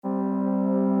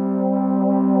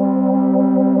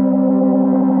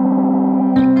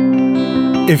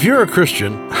If you're a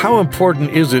Christian, how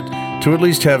important is it to at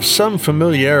least have some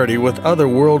familiarity with other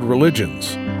world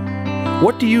religions?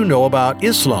 What do you know about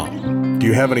Islam? Do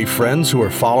you have any friends who are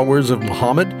followers of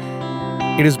Muhammad?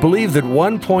 It is believed that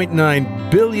 1.9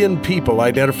 billion people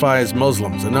identify as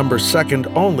Muslims, a number second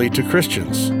only to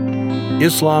Christians.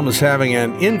 Islam is having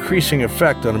an increasing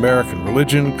effect on American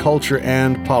religion, culture,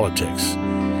 and politics.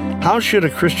 How should a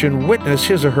Christian witness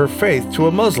his or her faith to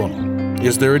a Muslim?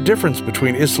 Is there a difference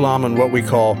between Islam and what we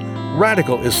call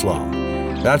radical Islam?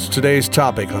 That's today's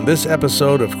topic on this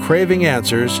episode of Craving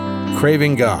Answers,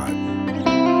 Craving God.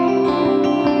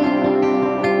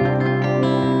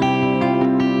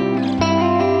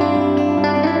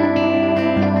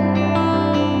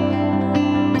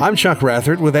 I'm Chuck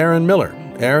Rathert with Aaron Miller.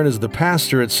 Aaron is the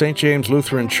pastor at St. James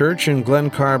Lutheran Church in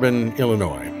Glen Carbon,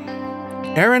 Illinois.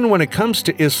 Aaron, when it comes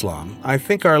to Islam, I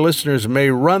think our listeners may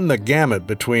run the gamut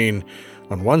between,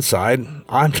 on one side,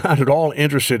 I'm not at all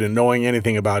interested in knowing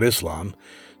anything about Islam,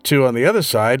 to, on the other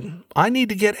side, I need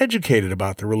to get educated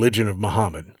about the religion of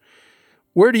Muhammad.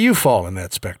 Where do you fall in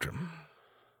that spectrum?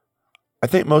 I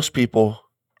think most people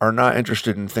are not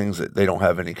interested in things that they don't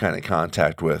have any kind of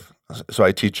contact with. So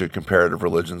I teach a comparative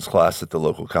religions class at the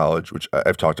local college, which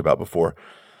I've talked about before.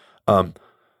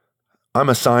 I'm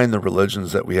assigned the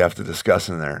religions that we have to discuss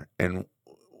in there. And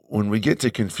when we get to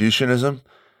Confucianism,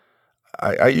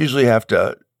 I usually have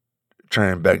to try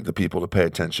and beg the people to pay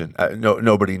attention.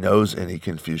 Nobody knows any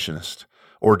Confucianist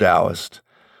or Taoist.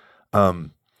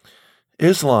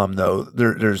 Islam, though,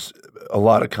 there's a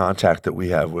lot of contact that we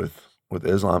have with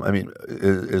Islam. I mean,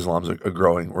 Islam's a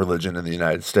growing religion in the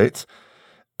United States.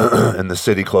 And the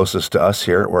city closest to us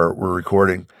here, where we're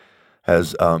recording,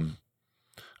 has, I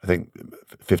think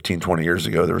 15, 20 years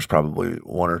ago, there was probably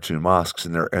one or two mosques,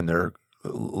 and there are a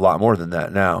lot more than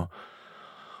that now.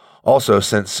 Also,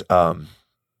 since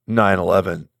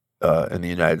 9/11 in the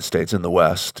United States, in the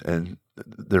West, and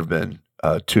there have been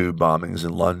two bombings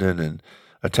in London and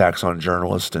attacks on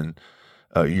journalists in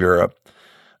Europe,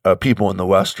 people in the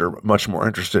West are much more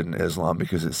interested in Islam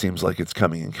because it seems like it's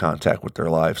coming in contact with their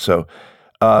life. So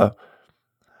I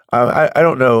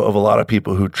don't know of a lot of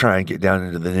people who try and get down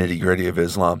into the nitty-gritty of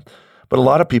Islam, but a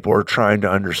lot of people are trying to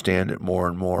understand it more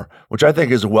and more, which I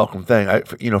think is a welcome thing.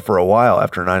 For a while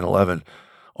after 9/11,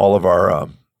 all of our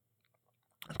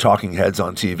talking heads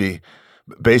on TV,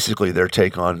 basically their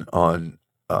take on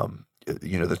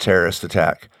the terrorist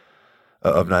attack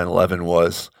of 9/11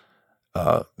 was,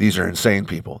 these are insane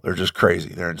people. They're just crazy.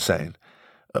 They're insane,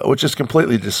 which is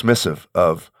completely dismissive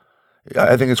of.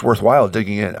 I think it's worthwhile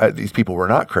digging in. These people were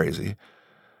not crazy,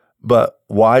 but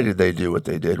why did they do what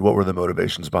they did? What were the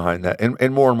motivations behind that?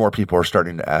 And more people are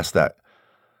starting to ask that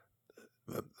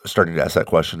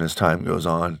question as time goes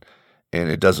on, and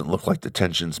it doesn't look like the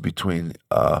tensions between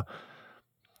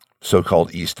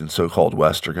so-called East and so-called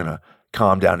West are going to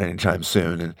calm down anytime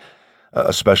soon. And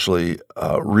especially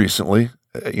recently,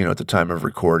 at the time of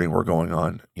recording, we're going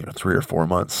on 3 or 4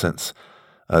 months since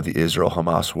the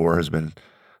Israel-Hamas war has been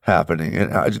happening,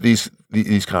 and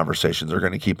these conversations are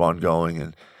going to keep on going,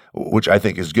 and which I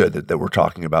think is good that we're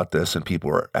talking about this and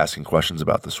people are asking questions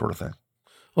about this sort of thing.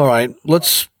 All right,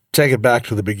 let's take it back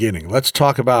to the beginning. Let's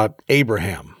talk about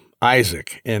Abraham,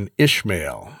 Isaac, and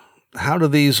Ishmael. How do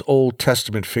these Old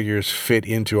Testament figures fit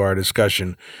into our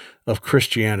discussion of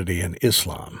Christianity and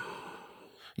Islam?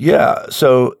 Yeah,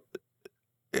 so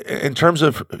in terms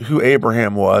of who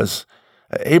Abraham was,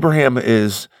 Abraham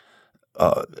is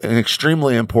an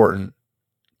extremely important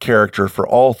character for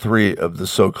all three of the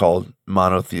so-called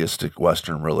monotheistic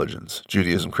Western religions,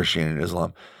 Judaism, Christianity, and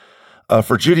Islam.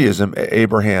 For Judaism,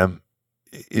 Abraham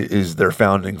is their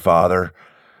founding father.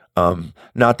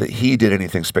 Not that he did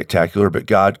anything spectacular, but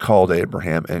God called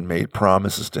Abraham and made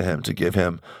promises to him to give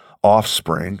him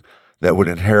offspring that would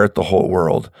inherit the whole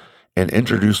world and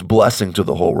introduce blessing to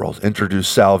the whole world, introduce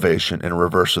salvation and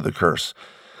reverse of the curse.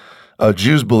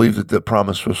 Jews believe that the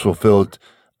promise was fulfilled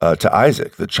to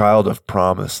Isaac, the child of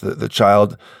promise, the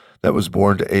child that was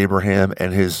born to Abraham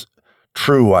and his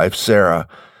true wife, Sarah,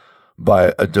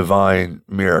 by a divine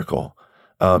miracle.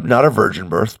 Not a virgin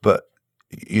birth, but,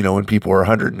 when people are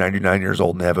 199 years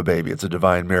old and they have a baby, it's a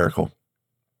divine miracle.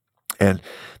 And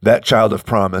that child of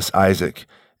promise, Isaac,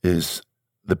 is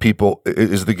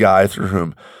the guy through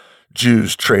whom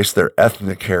Jews trace their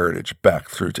ethnic heritage back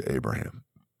through to Abraham.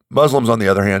 Muslims, on the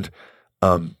other hand,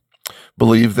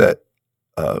 believe that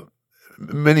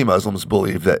many Muslims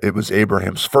believe that it was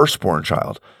Abraham's firstborn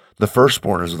child. The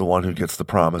firstborn is the one who gets the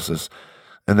promises,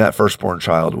 and that firstborn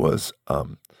child was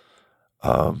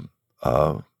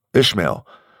Ishmael,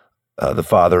 the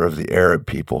father of the Arab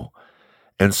people.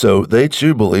 And so they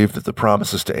too believe that the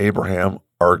promises to Abraham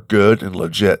are good and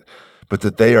legit, but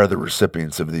that they are the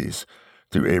recipients of these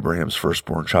through Abraham's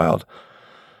firstborn child.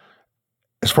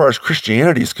 As far as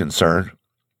Christianity is concerned,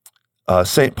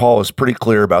 St. Paul is pretty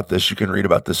clear about this. You can read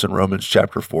about this in Romans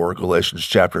chapter 4, Galatians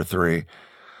chapter 3.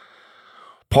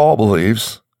 Paul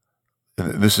believes,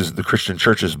 and this is the Christian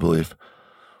church's belief,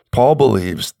 Paul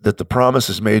believes that the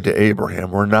promises made to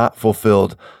Abraham were not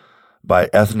fulfilled by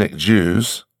ethnic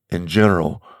Jews in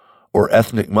general or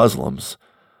ethnic Muslims,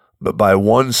 but by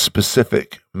one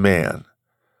specific man,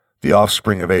 the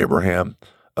offspring of Abraham,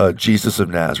 Jesus of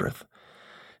Nazareth.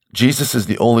 Jesus is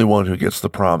the only one who gets the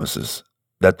promises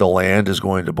that the land is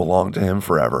going to belong to him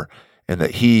forever and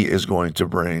that he is going to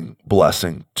bring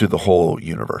blessing to the whole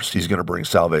universe. He's going to bring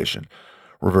salvation,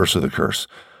 reverse of the curse.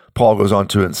 Paul goes on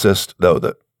to insist, though,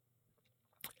 that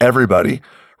everybody,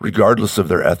 regardless of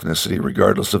their ethnicity,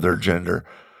 regardless of their gender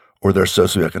or their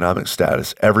socioeconomic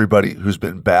status, everybody who's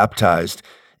been baptized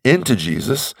into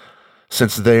Jesus,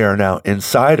 since they are now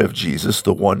inside of Jesus,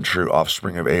 the one true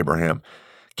offspring of Abraham,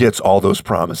 gets all those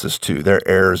promises too. They're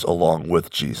heirs along with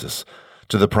Jesus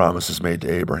to the promises made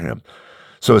to Abraham.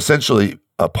 So essentially,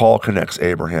 Paul connects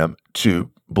Abraham to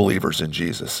believers in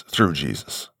Jesus through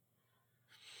Jesus.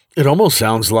 It almost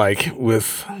sounds like,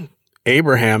 with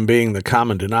Abraham being the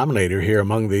common denominator here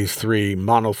among these three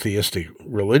monotheistic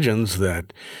religions,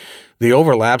 that the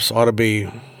overlaps ought to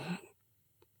be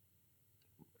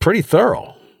pretty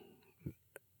thorough.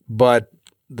 But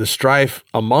the strife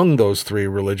among those three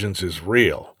religions is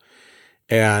real.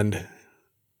 And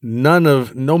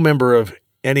no member of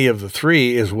any of the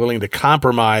three is willing to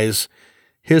compromise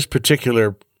his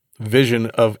particular vision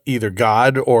of either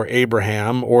God or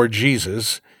Abraham or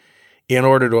Jesus in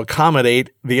order to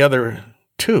accommodate the other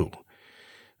two.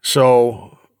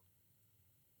 So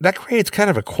that creates kind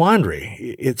of a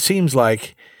quandary. It seems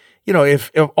like,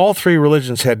 if all three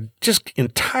religions had just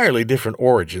entirely different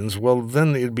origins, well,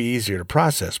 then it'd be easier to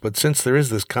process. But since there is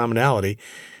this commonality,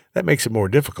 that makes it more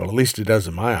difficult. At least it does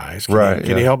in my eyes.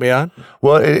 Can you help me out?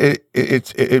 Well, it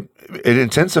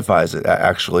intensifies it.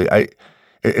 Actually,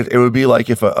 it would be like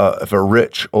if a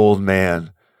rich old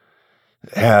man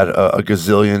had a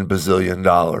bazillion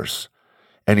dollars,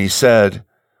 and he said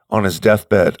on his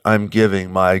deathbed, "I'm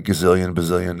giving my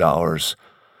bazillion dollars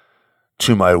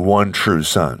to my one true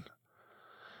son,"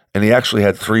 and he actually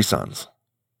had three sons,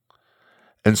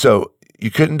 and so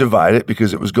you couldn't divide it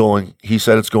because he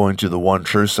said it's going to the one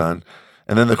true son.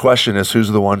 And then the question is, who's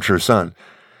the one true son?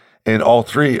 And all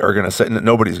three are going to say,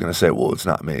 nobody's going to say, well, it's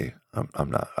not me. I'm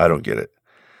not, I don't get it.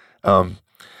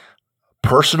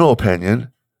 Personal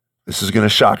opinion, this is going to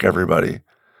shock everybody.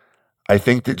 I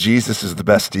think that Jesus is the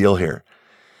best deal here,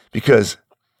 because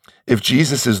if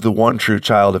Jesus is the one true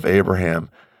child of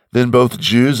Abraham, then both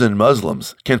Jews and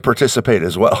Muslims can participate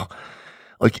as well.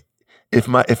 Like,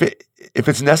 if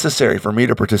it's necessary for me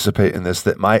to participate in this,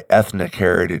 that my ethnic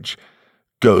heritage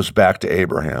goes back to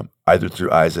Abraham, either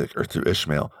through Isaac or through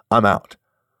Ishmael, I'm out.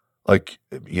 Like,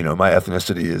 my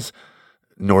ethnicity is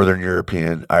Northern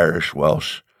European, Irish,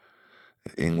 Welsh,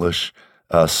 English,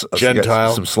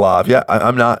 Gentile, some Slav. Yeah,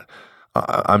 I'm not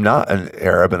an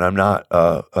Arab, and I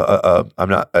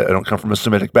don't come from a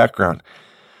Semitic background.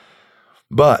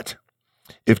 But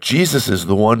if Jesus is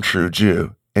the one true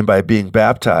Jew, and by being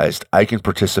baptized, I can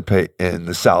participate in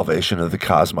the salvation of the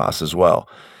cosmos as well,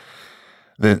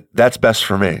 then that's best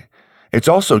for me. It's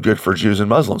also good for Jews and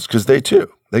Muslims, because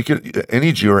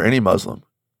any Jew or any Muslim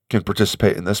can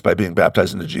participate in this by being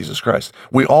baptized into Jesus Christ.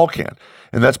 We all can.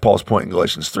 And that's Paul's point in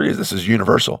Galatians 3, is this is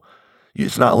universal.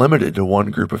 It's not limited to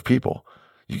one group of people.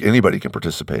 Anybody can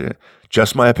participate in it.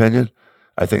 Just my opinion,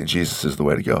 I think Jesus is the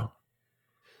way to go.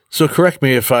 So correct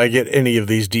me if I get any of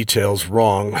these details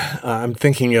wrong. I'm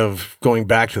thinking of going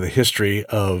back to the history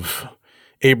of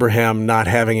Abraham not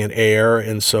having an heir,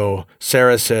 and so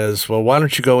Sarah says, "Well, why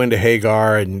don't you go into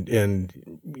Hagar and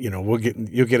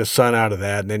you'll get a son out of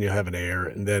that, and then you'll have an heir."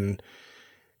 And then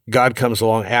God comes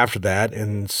along after that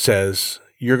and says,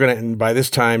 and by this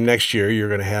time next year, you're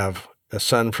going to have a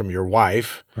son from your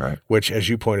wife, right? Which, as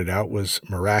you pointed out, was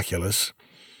miraculous.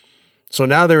 So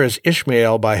now there is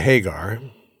Ishmael by Hagar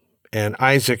and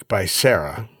Isaac by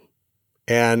Sarah,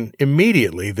 and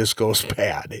immediately this goes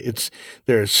bad.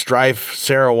 There's strife.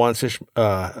 Sarah wants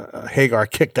Hagar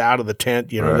kicked out of the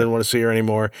tent. Right. Didn't want to see her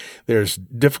anymore. There's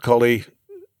difficulty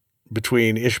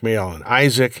between Ishmael and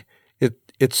Isaac.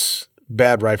 It's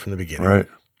bad right from the beginning. Right.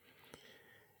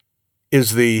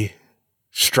 Is the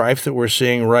strife that we're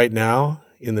seeing right now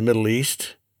in the Middle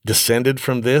East descended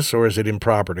from this, or is it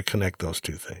improper to connect those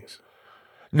two things?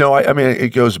 No, I mean, it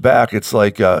goes back. It's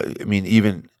like,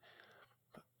 even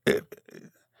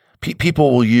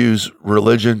people will use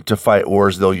religion to fight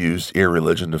wars. They'll use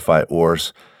irreligion to fight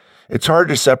wars. It's hard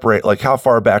to separate, like, how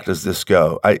far back does this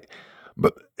go?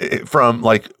 From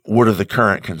like, what are the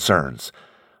current concerns?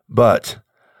 But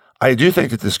I do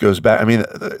think that this goes back. I mean,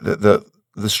 the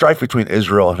strife between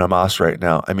Israel and Hamas right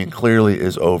now, I mean, clearly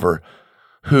is over.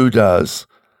 Who does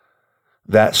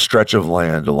that stretch of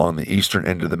land along the eastern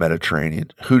end of the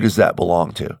Mediterranean? Who does that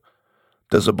belong to?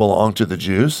 Does it belong to the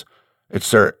Jews? It's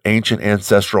their ancient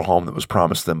ancestral home that was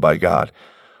promised them by God.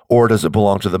 Or does it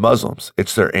belong to the Muslims?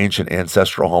 It's their ancient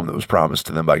ancestral home that was promised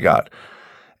to them by God.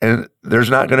 And there's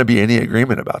not going to be any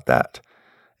agreement about that.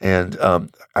 And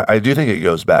I do think it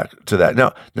goes back to that.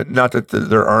 Now, not that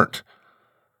there aren't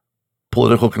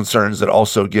political concerns that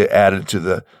also get added to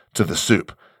the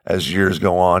soup as years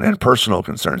go on, and personal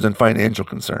concerns and financial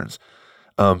concerns.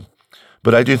 But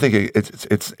I do think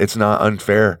it's not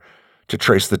unfair to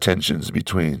trace the tensions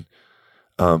between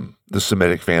the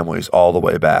Semitic families all the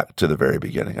way back to the very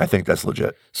beginning. I think that's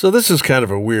legit. So this is kind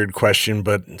of a weird question,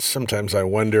 but sometimes I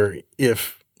wonder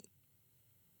if,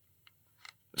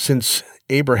 since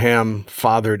Abraham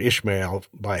fathered Ishmael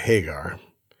by Hagar,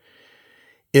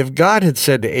 if God had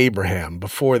said to Abraham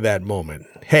before that moment,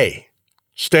 hey,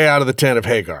 stay out of the tent of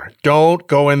Hagar, don't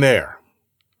go in there,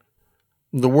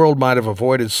 the world might have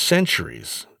avoided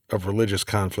centuries of religious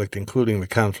conflict, including the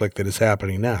conflict that is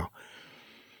happening now.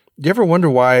 Do you ever wonder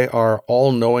why our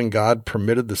all-knowing God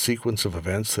permitted the sequence of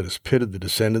events that has pitted the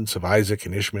descendants of Isaac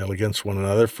and Ishmael against one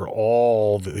another for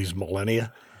all these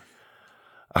millennia?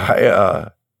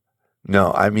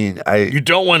 No, I mean, You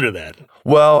don't wonder that.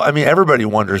 Well, I mean, everybody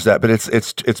wonders that, but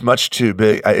it's much too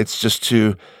big. It's just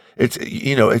too. It's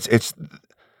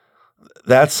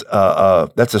that's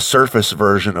a surface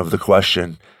version of the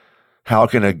question: how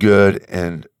can a good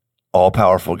and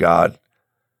all-powerful God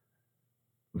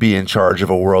be in charge of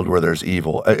a world where there's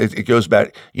evil? It goes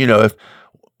back,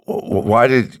 why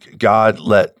did God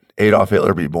let Adolf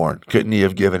Hitler be born? Couldn't he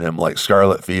have given him like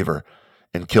scarlet fever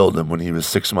and killed him when he was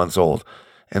 6 months old?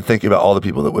 And think about all the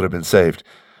people that would have been saved.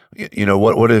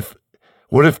 What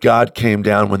if God came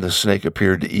down when the snake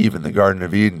appeared to Eve in the Garden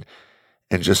of Eden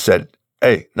and just said,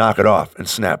 hey, knock it off, and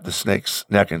snapped the snake's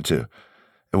neck in two?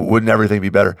 Wouldn't everything be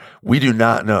better? We do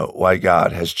not know why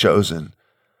God has chosen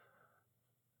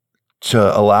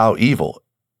to allow evil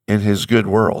in his good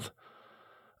world.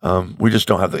 We just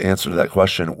don't have the answer to that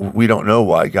question. We don't know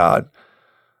why God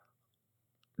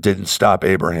didn't stop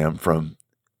Abraham from,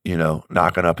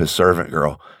 knocking up his servant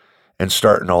girl and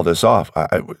starting all this off.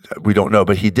 We don't know,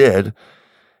 but he did.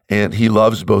 And he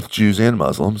loves both Jews and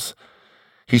Muslims.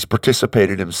 He's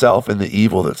participated himself in the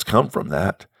evil that's come from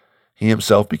that. He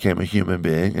himself became a human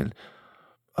being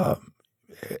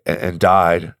and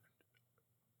died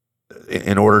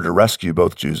in order to rescue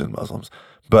both Jews and Muslims.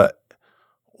 But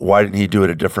why didn't he do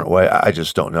it a different way? I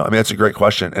just don't know. I mean, that's a great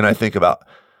question. And I think about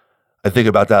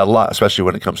that a lot, especially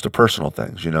when it comes to personal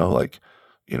things,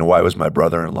 why was my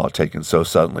brother-in-law taken so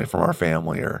suddenly from our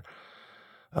family, or,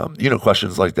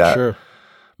 questions like that. Sure.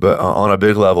 But on a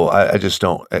big level, I just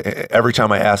don't. Every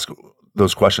time I ask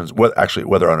those questions,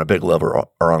 whether on a big level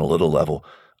or on a little level,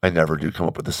 I never do come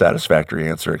up with a satisfactory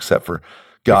answer, except for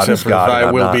God is God.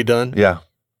 Thy will be done. Yeah.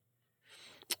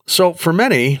 So for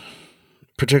many,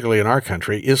 particularly in our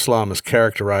country, Islam is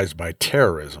characterized by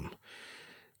terrorism.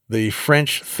 The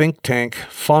French think tank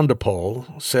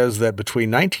Fondapol says that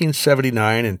between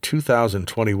 1979 and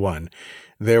 2021,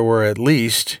 there were at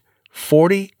least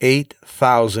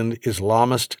 48,000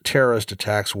 Islamist terrorist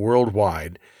attacks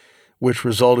worldwide, which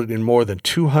resulted in more than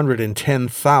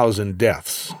 210,000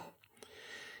 deaths.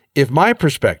 If my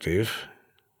perspective,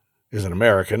 as an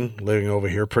American living over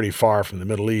here pretty far from the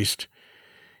Middle East,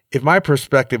 if my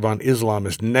perspective on Islam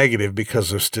is negative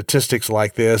because of statistics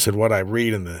like this and what I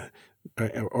read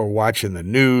or watch in the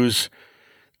news,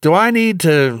 do I need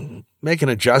to make an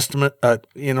adjustment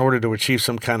in order to achieve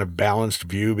some kind of balanced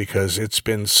view, because it's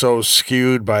been so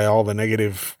skewed by all the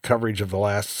negative coverage of the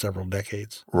last several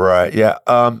decades? Right. Yeah.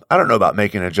 I don't know about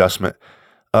making an adjustment.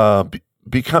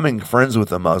 Becoming friends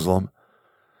with a Muslim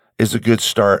is a good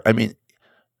start. I mean,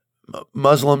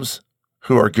 Muslims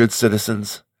who are good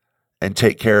citizens and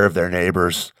take care of their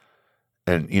neighbors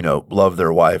and, love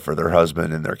their wife or their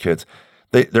husband and their kids,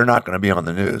 they're not going to be on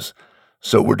the news.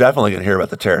 So we're definitely going to hear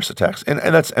about the terrorist attacks. And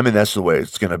that's the way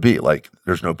it's going to be. Like,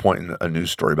 there's no point in a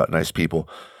news story about nice people.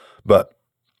 But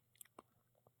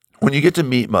when you get to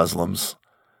meet Muslims,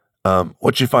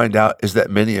 what you find out is that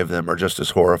many of them are just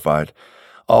as horrified.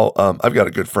 I've got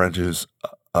a good friend who's,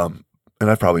 and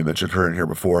I've probably mentioned her in here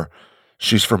before.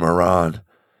 She's from Iran,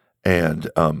 and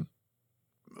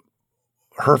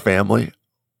her family,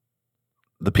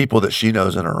 the people that she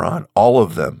knows in Iran, all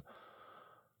of them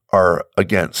are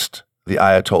against the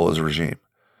Ayatollah's regime.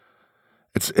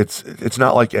 It's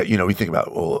not like, we think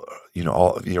about, well,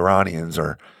 all the Iranians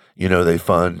are, they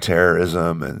fund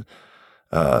terrorism, and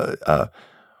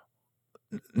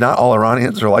not all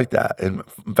Iranians are like that. And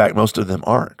in fact, most of them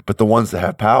aren't. But the ones that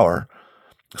have power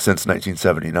since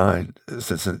 1979,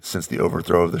 since the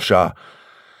overthrow of the Shah,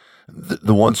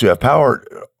 the ones who have power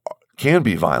can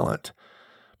be violent.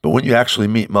 But when you actually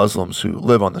meet Muslims who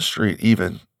live on the street,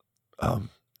 even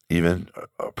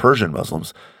Persian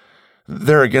Muslims,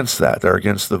 they're against that. They're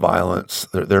against the violence.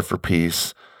 They're for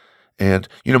peace. And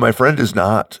my friend is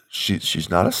not. She's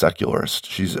not a secularist.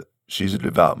 She's a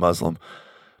devout Muslim,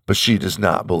 but she does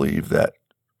not believe that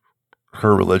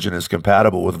her religion is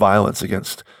compatible with violence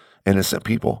against innocent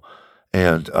people.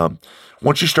 And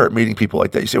once you start meeting people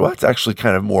like that, you say, well, that's actually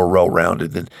kind of more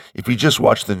well-rounded than if you just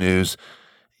watch the news.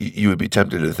 You would be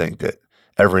tempted to think that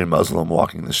every Muslim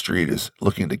walking the street is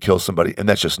looking to kill somebody, and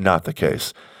that's just not the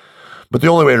case. But the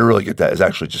only way to really get that is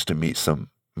actually just to meet some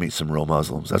real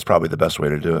Muslims. That's probably the best way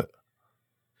to do it.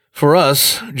 For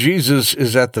us, Jesus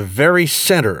is at the very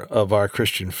center of our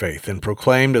Christian faith and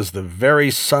proclaimed as the very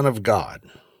Son of God.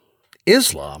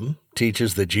 Islam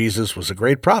teaches that Jesus was a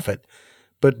great prophet,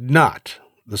 but not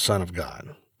the Son of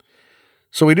God.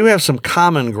 So we do have some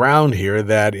common ground here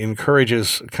that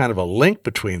encourages kind of a link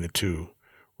between the two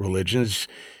religions.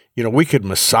 We could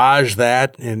massage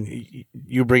that, and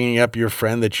you bringing up your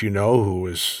friend that who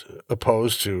is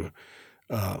opposed to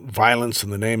violence in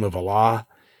the name of Allah.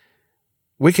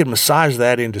 We could massage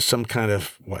that into some kind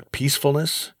of,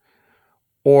 peacefulness?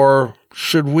 Or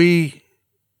should we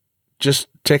just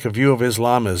take a view of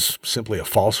Islam as simply a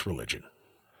false religion?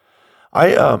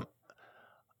 So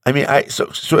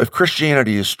if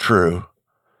Christianity is true,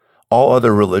 all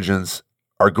other religions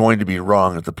are going to be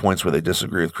wrong at the points where they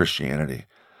disagree with Christianity.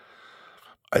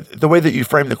 The way that you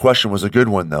framed the question was a good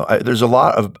one, though. There's a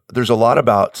lot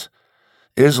about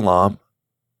Islam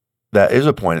that is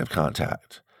a point of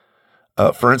contact.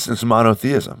 For instance,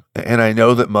 monotheism. And I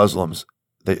know that Muslims,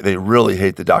 they really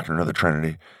hate the doctrine of the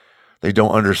Trinity. They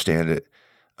don't understand it.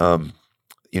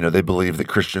 They believe that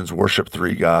Christians worship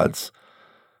three gods.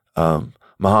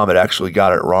 Muhammad actually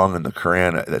got it wrong in the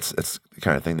Quran. That's the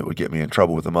kind of thing that would get me in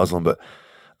trouble with a Muslim. But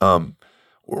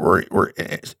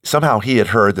somehow he had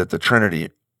heard that the Trinity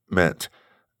meant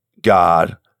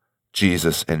God,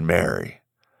 Jesus, and Mary.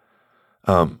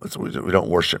 We don't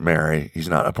worship Mary. He's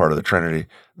not a part of the Trinity.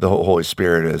 The Holy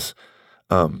Spirit is.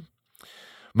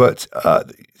 But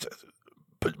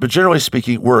generally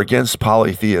speaking, we're against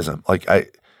polytheism.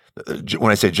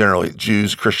 When I say generally,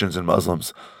 Jews, Christians, and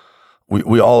Muslims,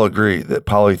 we all agree that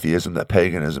polytheism, that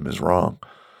paganism is wrong.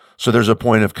 So there's a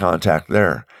point of contact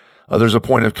there. There's a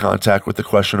point of contact with the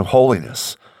question of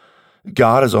holiness.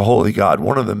 God is a holy God.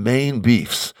 One of the main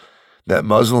beefs that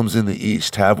Muslims in the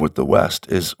East have with the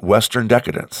West is Western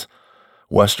decadence,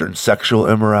 Western sexual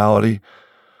immorality,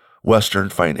 Western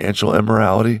financial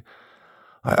immorality.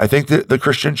 I think that the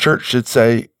Christian church should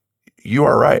say, you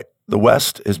are right. The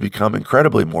West has become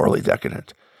incredibly morally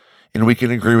decadent, and we can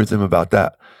agree with them about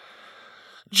that.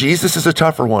 Jesus is a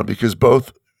tougher one because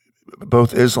both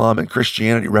Islam and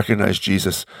Christianity recognize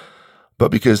Jesus, but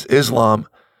because Islam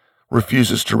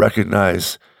refuses to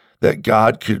recognize that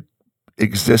God could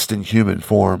exist in human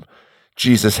form,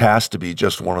 Jesus has to be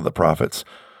just one of the prophets.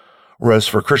 Whereas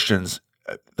for Christians,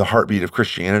 the heartbeat of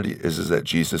Christianity is that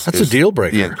Jesus is a deal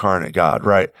breaker, the incarnate God,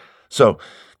 right? So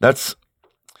that's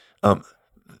a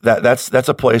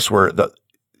place where that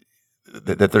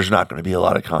there's not going to be a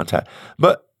lot of contact.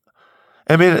 But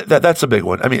I mean, that's a big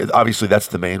one. I mean, obviously that's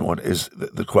the main one, is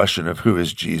the question of who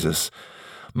is Jesus.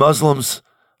 Muslims,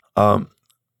 a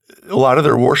lot of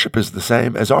their worship is the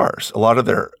same as ours. A lot of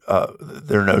their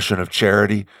notion of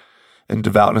charity and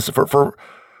devoutness for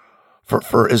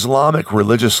Islamic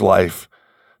religious life,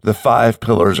 the 5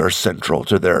 pillars are central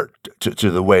to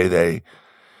the way they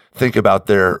think about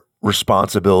their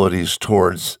responsibilities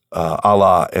towards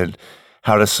Allah and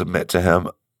how to submit to Him,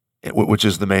 which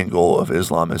is the main goal of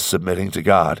Islam, is submitting to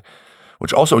God.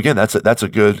 Which also, again, that's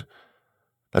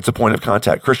a point of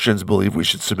contact. Christians believe we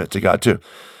should submit to God too.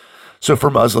 So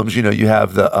for Muslims, you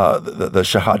have the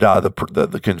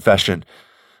shahada, the confession.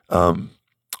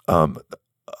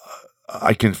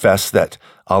 I confess that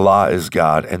Allah is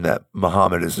God and that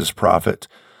Muhammad is His prophet.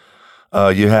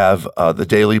 You have the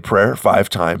daily prayer, 5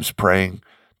 times praying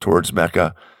towards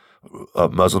Mecca.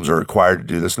 Muslims are required to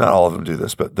do this. Not all of them do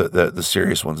this, but the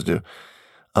serious ones do.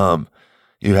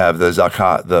 You have the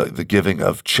zakat, the giving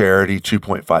of charity.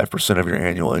 2.5% of your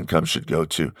annual income should go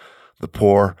to the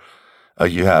poor.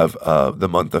 You have the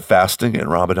month of fasting in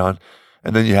Ramadan.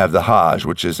 And then you have the Hajj,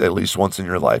 which is at least once in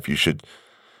your life you should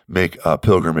make a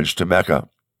pilgrimage to Mecca.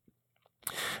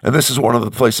 And this is one of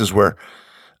the places where,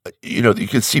 you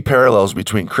can see parallels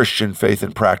between Christian faith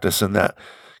and practice, and that,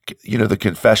 the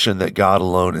confession that God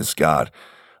alone is God,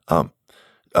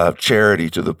 charity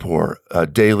to the poor,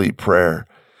 daily prayer,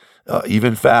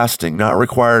 even fasting, not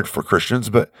required for Christians,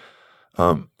 but,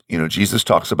 Jesus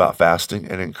talks about fasting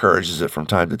and encourages it from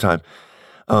time to time.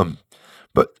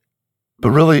 But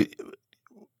really,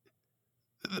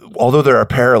 although there are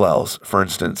parallels, for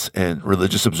instance, in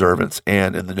religious observance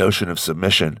and in the notion of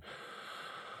submission,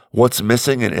 what's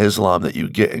missing in Islam that you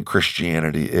get in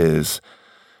Christianity is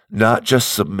not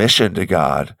just submission to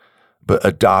God, but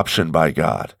adoption by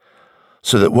God.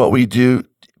 So that what we do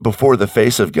before the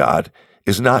face of God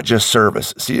is not just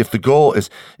service. See, if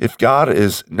God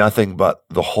is nothing but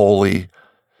the holy,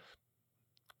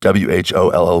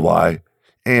 WHOLLY,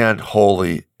 and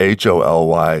holy,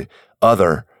 HOLY,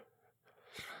 other,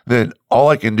 then all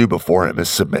I can do before him is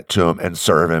submit to him and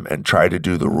serve him and try to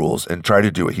do the rules and try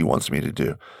to do what he wants me to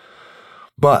do.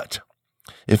 But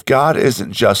if God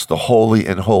isn't just the holy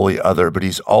and holy other, but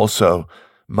he's also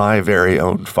my very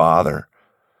own Father,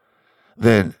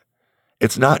 then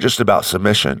it's not just about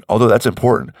submission, although that's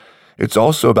important. It's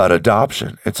also about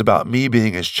adoption. It's about me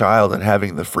being his child and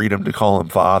having the freedom to call him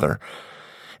Father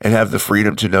and have the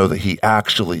freedom to know that he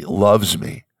actually loves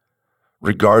me,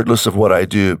 regardless of what I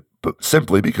do, but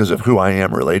simply because of who I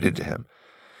am related to him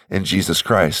in Jesus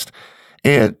Christ.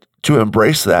 And to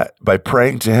embrace that by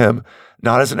praying to him,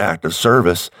 not as an act of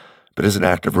service, but as an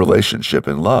act of relationship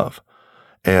and love.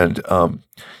 And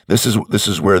this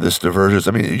is where this diverges.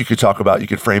 I mean, you could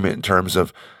frame it in terms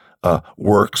of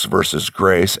works versus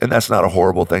grace, and that's not a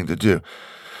horrible thing to do.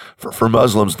 For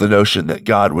Muslims, the notion that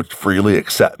God would freely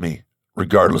accept me,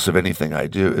 regardless of anything I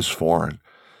do, is foreign.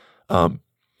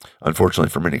 Unfortunately,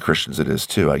 for many Christians, it is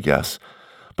too, I guess.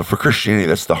 But for Christianity,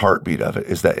 that's the heartbeat of it,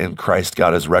 is that in Christ,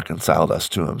 God has reconciled us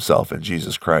to himself in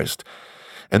Jesus Christ.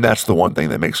 And that's the one thing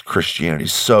that makes Christianity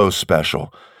so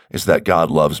special, is that God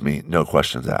loves me, no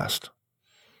questions asked.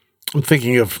 I'm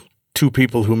thinking of two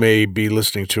people who may be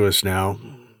listening to us now.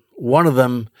 One of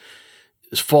them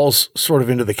falls sort of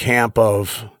into the camp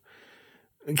of,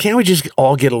 can't we just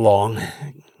all get along?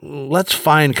 Let's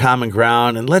find common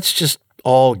ground and let's just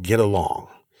all get along.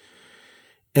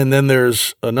 And then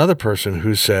there's another person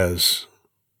who says,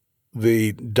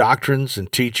 the doctrines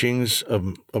and teachings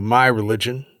of my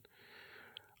religion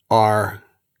are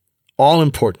all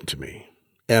important to me,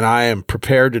 and I am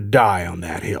prepared to die on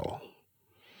that hill.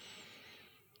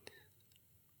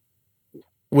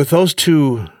 With those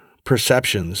two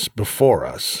perceptions before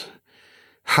us,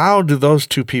 how do those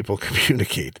two people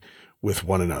communicate with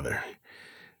one another?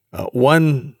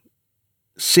 One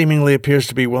seemingly appears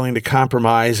to be willing to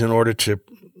compromise in order to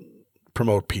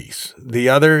promote peace. The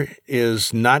other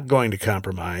is not going to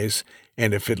compromise,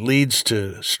 and if it leads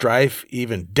to strife,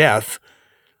 even death,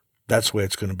 that's the way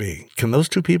it's going to be. Can those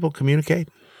two people communicate?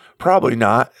 Probably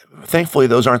not. Thankfully,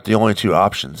 those aren't the only two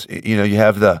options. You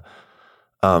have the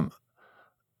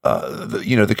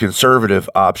conservative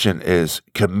option is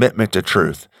commitment to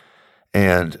truth,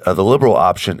 and the liberal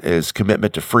option is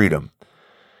commitment to freedom.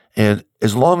 And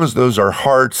as long as those are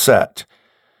hard set,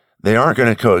 they aren't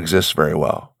going to coexist very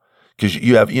well. Because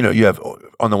you have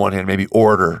on the one hand, maybe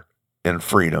order and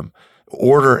freedom.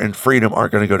 Order and freedom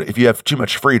aren't going to go if you have too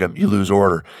much freedom, you lose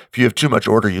order. If you have too much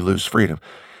order, you lose freedom.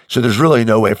 So there's really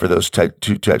no way for those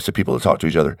two types of people to talk to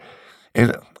each other.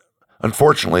 And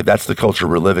unfortunately, that's the culture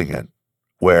we're living in,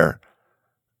 where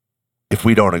if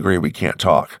we don't agree, we can't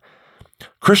talk.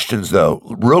 Christians, though,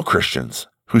 real Christians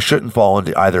who shouldn't fall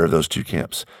into either of those two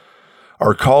camps,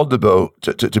 are called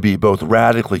to be both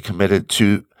radically committed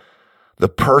to the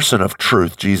person of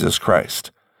truth, Jesus Christ,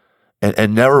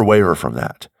 and never waver from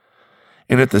that.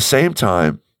 And at the same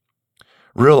time,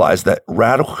 realize that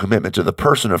radical commitment to the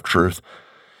person of truth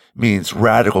means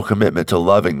radical commitment to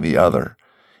loving the other,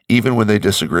 even when they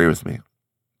disagree with me.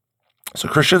 So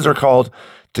Christians are called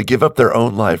to give up their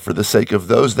own life for the sake of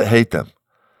those that hate them,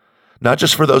 not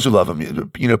just for those who love them.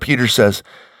 Peter says,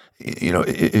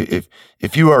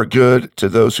 if you are good to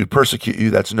those who persecute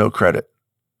you, that's no credit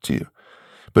to you.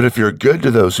 But if you're good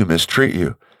to those who mistreat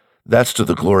you, that's to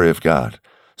the glory of God.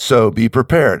 So be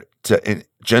prepared in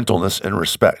gentleness and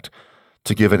respect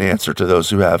to give an answer to those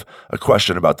who have a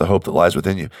question about the hope that lies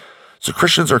within you. So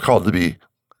Christians are called to be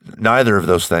neither of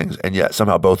those things, and yet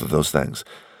somehow both of those things,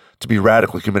 to be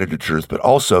radically committed to truth, but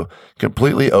also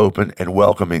completely open and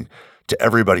welcoming to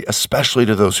everybody, especially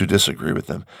to those who disagree with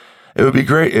them. It would be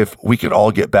great if we could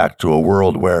all get back to a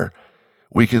world where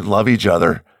we can love each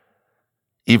other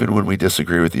even when we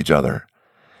disagree with each other.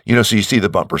 So you see the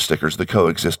bumper stickers, the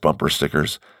coexist bumper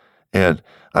stickers, And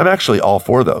I'm actually all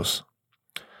for those,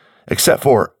 except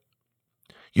for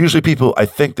usually I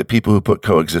think that people who put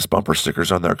coexist bumper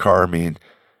stickers on their car mean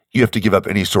you have to give up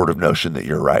any sort of notion that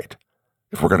you're right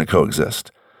if we're going to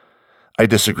coexist. I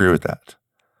disagree with that.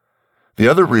 The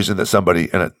other reason that somebody,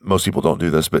 and most people don't do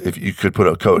this, but if you could put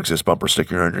a coexist bumper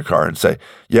sticker on your car and say,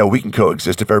 yeah, we can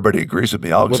coexist. If everybody agrees with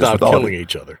me, I'll exist with all of you. Without killing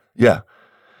each other. Yeah.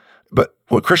 But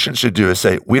what Christians should do is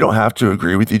say, we don't have to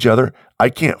agree with each other. I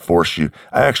can't force you.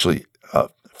 I actually,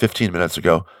 15 minutes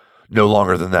ago, no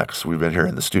longer than that, because we've been here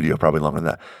in the studio probably longer than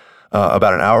that.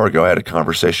 About an hour ago, I had a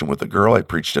conversation with a girl. I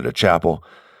preached at a chapel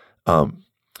up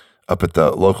at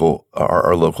the local,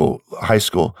 our local high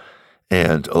school,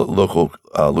 and a local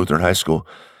Lutheran high school.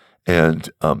 And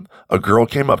a girl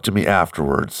came up to me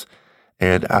afterwards,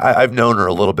 and I've known her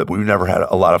a little bit, but we've never had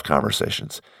a lot of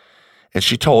conversations. And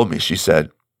she told me, she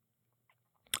said,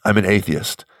 I'm an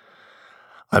atheist.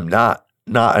 I'm not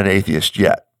an atheist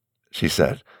yet, she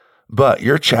said, but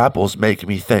your chapels make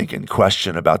me think and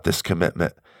question about this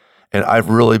commitment. And I've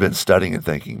really been studying and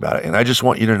thinking about it. And I just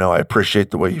want you to know I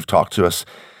appreciate the way you've talked to us,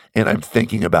 and I'm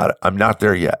thinking about it. I'm not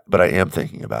there yet, but I am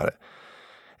thinking about it.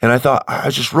 And I thought, I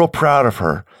was just real proud of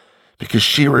her because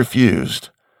she refused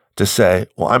to say,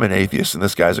 well, I'm an atheist and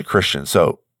this guy's a Christian,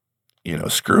 so,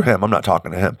 screw him. I'm not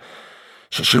talking to him.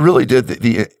 She really did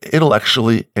the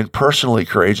intellectually and personally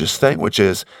courageous thing, which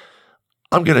is,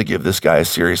 I'm going to give this guy a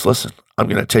serious listen. I'm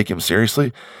going to take him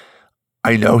seriously.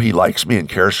 I know he likes me and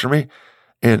cares for me,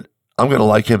 and I'm going to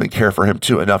like him and care for him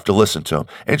too, enough to listen to him.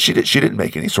 And she didn't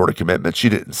make any sort of commitment. She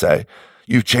didn't say,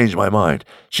 you've changed my mind.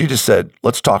 She just said,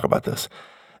 let's talk about this.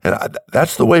 And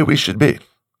that's the way we should be.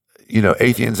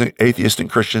 Atheists and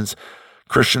Christians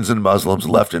and Muslims,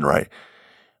 left and right.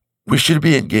 We should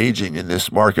be engaging in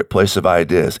this marketplace of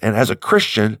ideas. And as a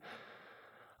Christian,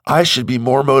 I should be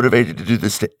more motivated to do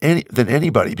this than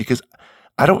anybody, because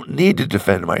I don't need to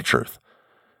defend my truth.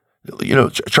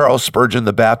 Charles Spurgeon,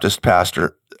 the Baptist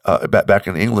pastor back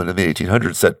in England in the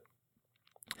 1800s, said,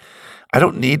 I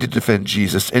don't need to defend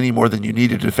Jesus any more than you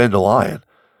need to defend a lion.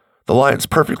 The lion's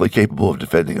perfectly capable of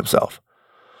defending himself.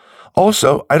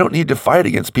 Also, I don't need to fight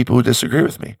against people who disagree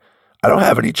with me. I don't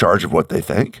have any charge of what they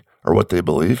think or what they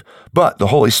believe, but the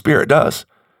Holy Spirit does.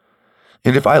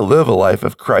 And if I live a life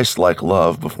of Christ-like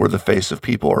love before the face of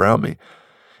people around me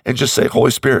and just say,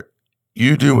 Holy Spirit,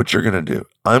 you do what you're going to do.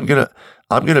 I'm going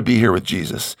to be here with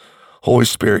Jesus. Holy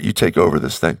Spirit, you take over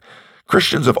this thing.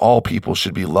 Christians of all people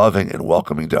should be loving and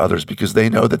welcoming to others because they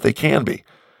know that they can be.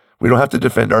 We don't have to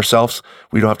defend ourselves.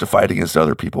 We don't have to fight against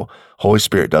other people. Holy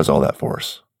Spirit does all that for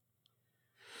us.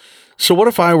 So what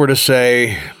if I were to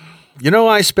say,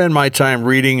 I spend my time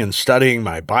reading and studying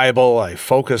my Bible. I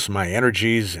focus my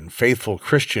energies in faithful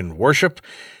Christian worship.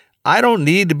 I don't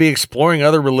need to be exploring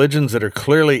other religions that are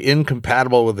clearly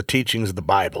incompatible with the teachings of the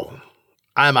Bible.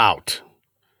 I'm out.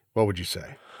 What would you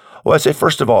say? Well, I'd say,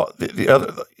 first of all, the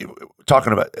other,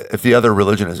 talking about if the other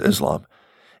religion is Islam,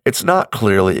 it's not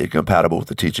clearly incompatible with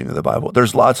the teaching of the Bible.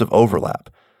 There's lots of overlap.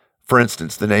 For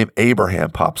instance, the name Abraham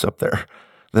pops up there,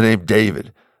 the name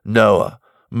David, Noah,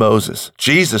 Moses,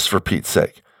 Jesus, for Pete's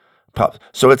sake.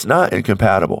 So it's not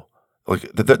incompatible.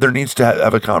 There needs to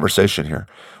have a conversation here.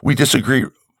 We disagree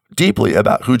deeply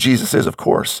about who Jesus is, of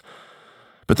course,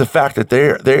 but the fact that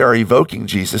they are evoking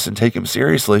Jesus and take him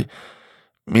seriously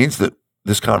means that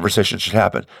this conversation should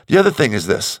happen. The other thing is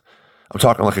this. I'm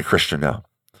talking like a Christian now.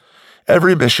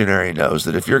 Every missionary knows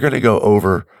that if you're going to go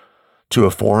over to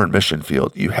a foreign mission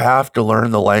field, you have to learn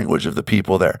the language of the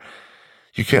people there.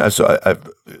 You can't. So I've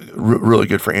really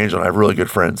good for Angela, and I have really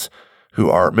good friends who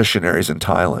are missionaries in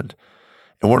Thailand.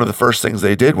 And one of the first things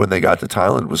they did when they got to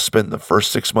Thailand was spend the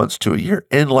first 6 months to a year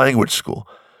in language school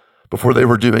before they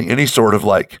were doing any sort of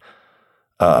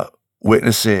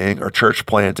witnessing or church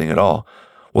planting at all.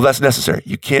 Well, that's necessary.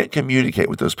 You can't communicate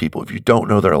with those people if you don't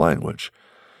know their language.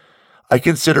 I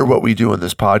consider what we do in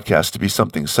this podcast to be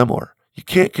something similar. You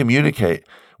can't communicate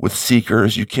with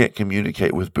seekers. You can't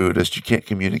communicate with Buddhists. You can't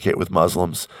communicate with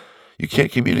Muslims. You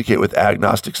can't communicate with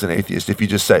agnostics and atheists if you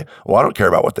just say, well, I don't care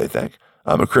about what they think.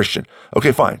 I'm a Christian.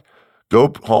 Okay, fine.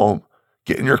 Go home,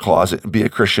 get in your closet and be a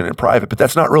Christian in private. But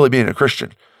that's not really being a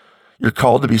Christian. You're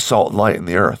called to be salt and light in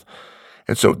the earth.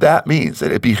 And so that means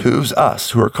that it behooves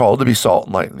us who are called to be salt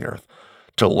and light in the earth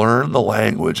to learn the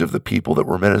language of the people that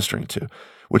we're ministering to,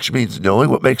 which means knowing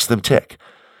what makes them tick,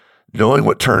 knowing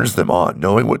what turns them on,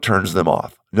 knowing what turns them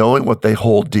off, knowing what they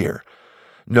hold dear,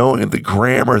 knowing the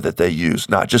grammar that they use,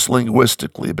 not just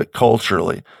linguistically, but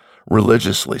culturally,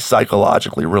 religiously,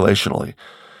 psychologically, relationally.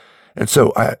 And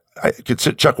so I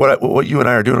consider, Chuck, what you and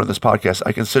I are doing on this podcast,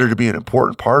 I consider to be an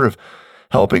important part of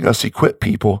helping us equip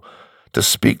people to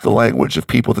speak the language of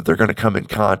people that they're going to come in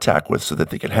contact with so that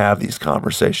they can have these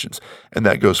conversations. And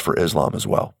that goes for Islam as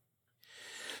well.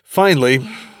 Finally,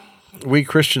 we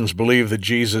Christians believe that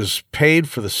Jesus paid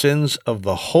for the sins of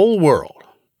the whole world.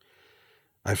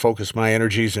 I focus my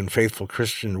energies in faithful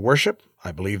Christian worship.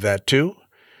 I believe that too.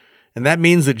 And that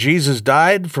means that Jesus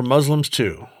died for Muslims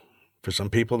too. For some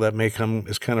people, that may come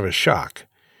as kind of a shock.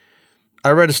 I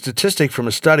read a statistic from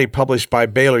a study published by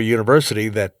Baylor University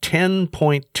that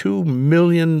 10.2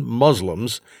 million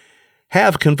Muslims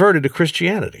have converted to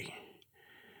Christianity.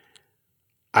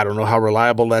 I don't know how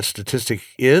reliable that statistic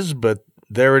is, but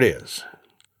there it is.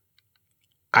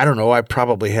 I don't know, I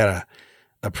probably had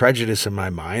a prejudice in my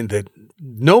mind that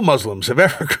no Muslims have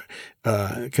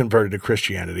ever converted to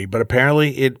Christianity, but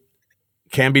apparently it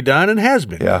can be done and has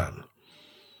been done.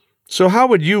 So how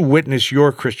would you witness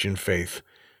your Christian faith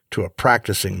to a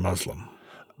practicing Muslim?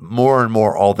 More and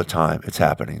more all the time, it's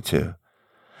happening too.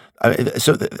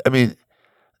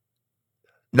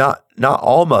 Not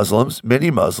all Muslims,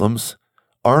 many Muslims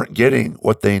aren't getting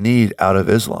what they need out of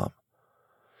Islam.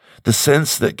 The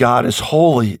sense that God is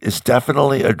holy is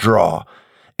definitely a draw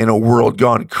in a world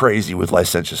gone crazy with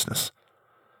licentiousness.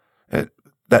 And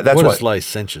that's what is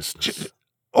licentiousness?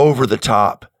 Over the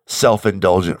top,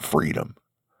 self-indulgent freedom.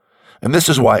 And this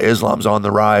is why Islam's on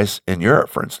the rise in Europe,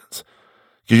 for instance.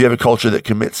 Because you have a culture that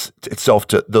commits itself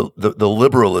to the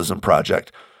liberalism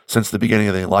project since the beginning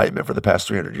of the Enlightenment for the past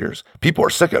 300 years. People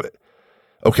are sick of it.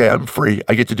 Okay, I'm free.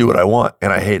 I get to do what I want,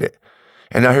 and I hate it.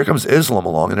 And now here comes Islam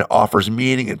along, and it offers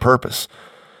meaning and purpose.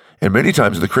 And many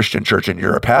times the Christian church in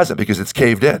Europe hasn't because it's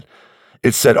caved in.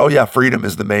 It's said, oh yeah, freedom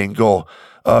is the main goal.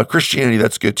 Christianity,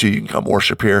 that's good too. You can come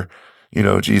worship here. You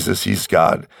know, Jesus, he's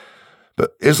God.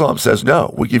 But Islam says,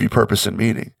 no, we give you purpose and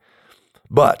meaning.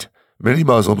 But many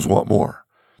Muslims want more.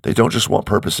 They don't just want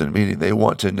purpose and meaning. They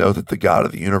want to know that the God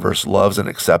of the universe loves and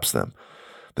accepts them.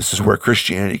 This is where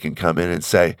Christianity can come in and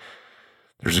say,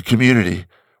 there's a community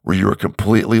where you are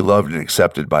completely loved and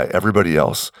accepted by everybody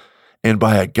else and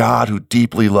by a God who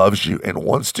deeply loves you and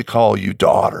wants to call you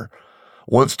daughter,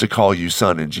 wants to call you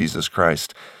son in Jesus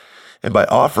Christ. And by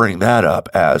offering that up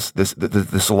as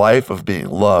this life of being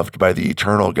loved by the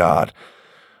eternal God,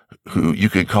 who you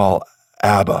could call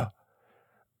Abba,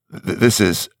 this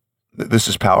is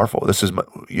powerful. This is,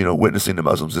 witnessing to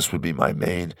Muslims. This would be my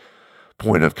main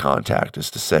point of contact, is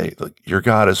to say, look, your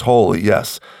God is holy,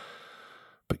 yes,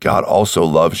 but God also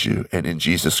loves you, and in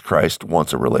Jesus Christ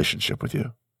wants a relationship with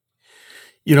you.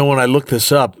 When I looked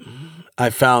this up, I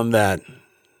found that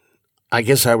I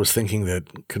guess I was thinking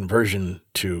that conversion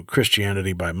to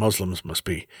Christianity by Muslims must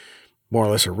be more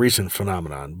or less a recent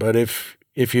phenomenon. But if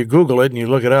you Google it and you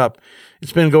look it up,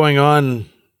 it's been going on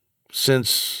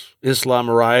since Islam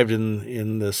arrived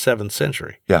in the 7th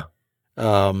century. Yeah.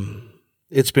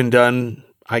 It's been done,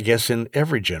 I guess, in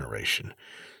every generation.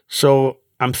 So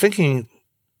I'm thinking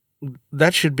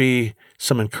that should be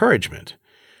some encouragement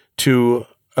to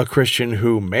a Christian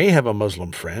who may have a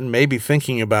Muslim friend, may be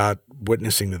thinking about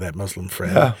witnessing to that Muslim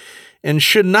friend, and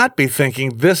should not be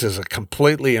thinking this is a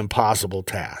completely impossible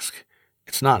task.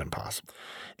 It's not impossible.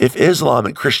 If Islam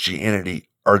and Christianity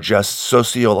are just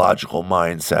sociological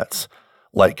mindsets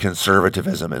like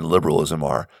conservatism and liberalism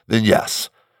are, then yes,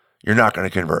 you're not going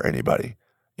to convert anybody,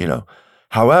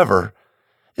 However,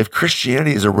 if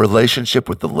Christianity is a relationship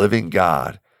with the living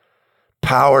God,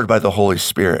 powered by the Holy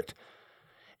Spirit,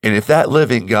 and if that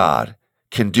living God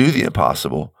can do the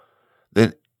impossible,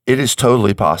 then it is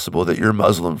totally possible that your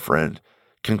Muslim friend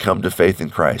can come to faith in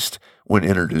Christ when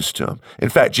introduced to him. In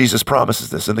fact, Jesus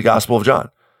promises this in the Gospel of John.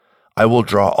 I will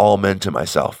draw all men to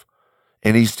myself.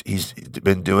 And he's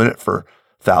been doing it for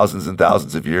thousands and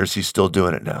thousands of years. He's still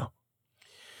doing it now.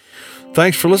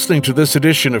 Thanks for listening to this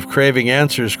edition of Craving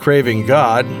Answers, Craving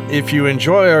God. If you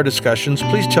enjoy our discussions,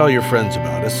 please tell your friends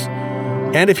about us.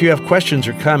 And if you have questions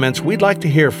or comments, we'd like to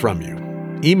hear from you.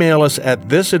 Email us at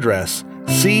this address,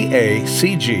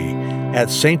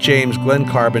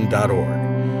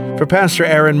 cacg@stjamesglencarbon.org. For Pastor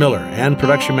Aaron Miller and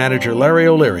production manager Larry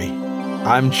O'Leary,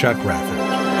 I'm Chuck Rather.